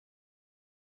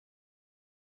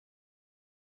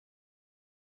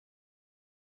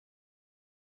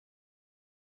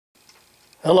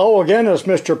Hello again, it's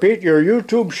Mr. Pete, your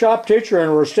YouTube shop teacher,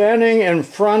 and we're standing in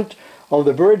front of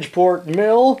the Bridgeport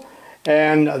mill,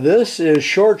 and this is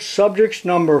short subjects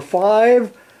number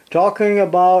 5, talking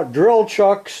about drill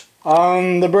chucks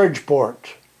on the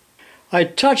Bridgeport. I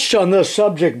touched on this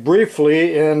subject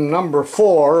briefly in number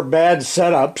 4, bad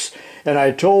setups, and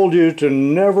I told you to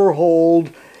never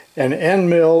hold an end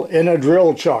mill in a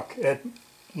drill chuck. It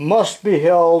must be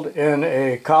held in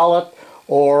a collet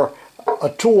or a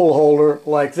tool holder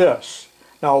like this.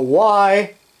 Now,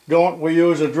 why don't we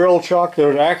use a drill chuck?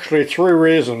 There's actually 3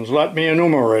 reasons. Let me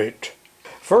enumerate.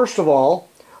 First of all,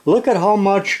 look at how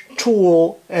much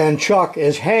tool and chuck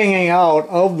is hanging out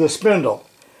of the spindle.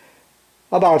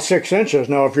 About 6 inches.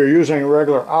 Now, if you're using a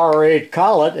regular R8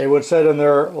 collet, it would sit in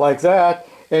there like that,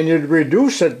 and you'd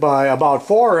reduce it by about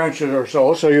 4 inches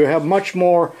or so you have much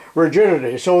more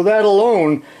rigidity. So that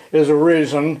alone is a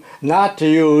reason not to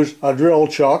use a drill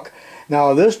chuck.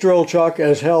 Now, this drill chuck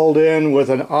is held in with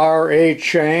an R8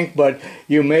 shank, but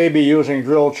you may be using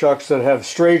drill chucks that have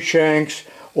straight shanks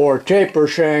or taper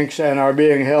shanks and are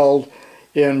being held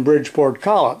in Bridgeport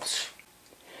collets.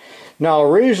 Now,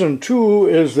 reason 2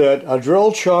 is that a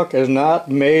drill chuck is not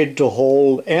made to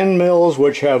hold end mills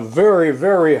which have very,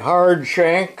 very hard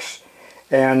shanks,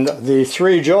 and the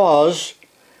 3 jaws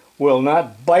will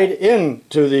not bite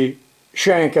into the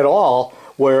shank at all,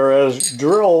 whereas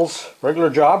drills,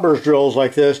 regular jobber's drills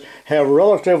like this, have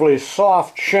relatively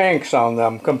soft shanks on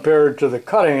them compared to the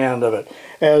cutting end of it,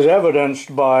 as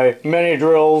evidenced by many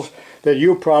drills that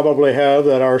you probably have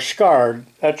that are scarred.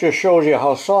 That just shows you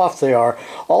how soft they are.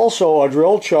 Also, a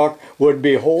drill chuck would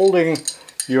be holding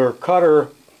your cutter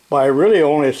by really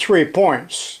only 3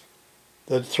 points,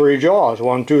 the 3 jaws,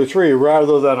 1, 2, 3,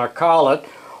 rather than a collet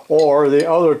or the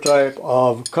other type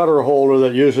of cutter holder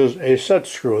that uses a set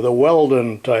screw, the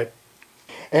Weldon type.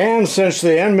 And since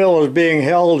the end mill is being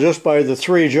held just by the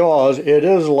 3 jaws, it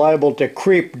is liable to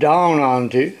creep down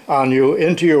on you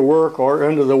into your work or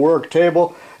into the work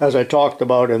table, as I talked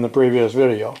about in the previous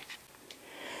video.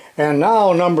 And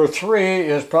now number 3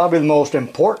 is probably the most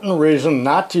important reason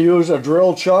not to use a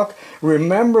drill chuck.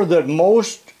 Remember that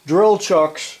most drill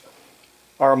chucks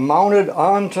are mounted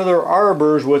onto their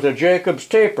arbors with a Jacob's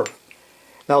taper.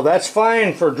 Now, that's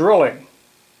fine for drilling,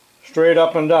 straight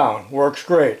up and down, works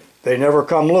great. They never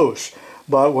come loose.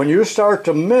 But when you start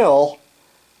to mill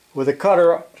with a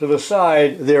cutter to the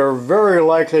side, they're very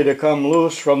likely to come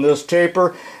loose from this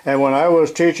taper. And when I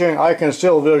was teaching, I can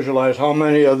still visualize how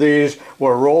many of these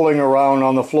were rolling around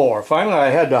on the floor. Finally, I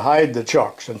had to hide the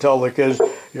chucks and tell the kids,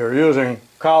 you're using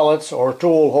collets or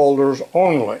tool holders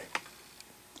only.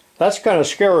 That's kind of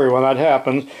scary when that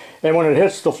happens, and when it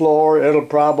hits the floor, it'll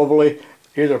probably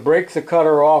either break the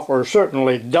cutter off or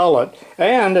certainly dull it,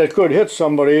 and it could hit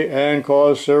somebody and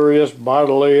cause serious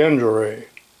bodily injury.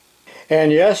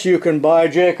 And yes, you can buy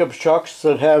Jacob's chucks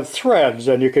that have threads,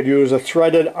 and you could use a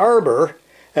threaded arbor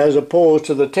as opposed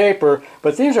to the taper,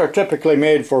 but these are typically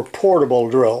made for portable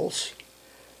drills.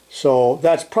 So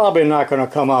that's probably not going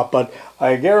to come up, but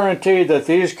I guarantee that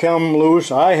these come loose.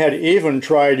 I had even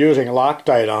tried using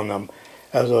Loctite on them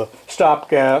as a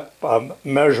stopgap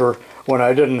measure when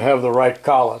I didn't have the right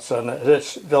collets, and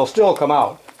they'll still come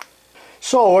out.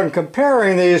 So when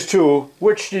comparing these two,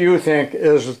 which do you think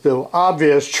is the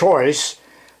obvious choice?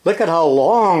 Look at how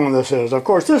long this is. Of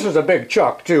course, this is a big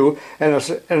chuck too, and it's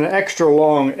an extra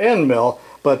long end mill,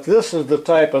 but this is the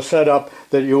type of setup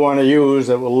that you want to use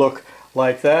that will look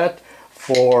like that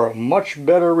for much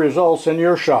better results in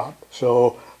your shop.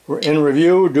 So in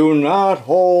review, do not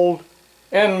hold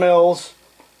end mills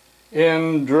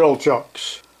in drill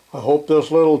chucks. I hope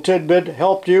this little tidbit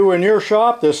helped you in your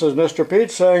shop. This is Mr.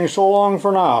 Pete saying so long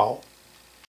for now.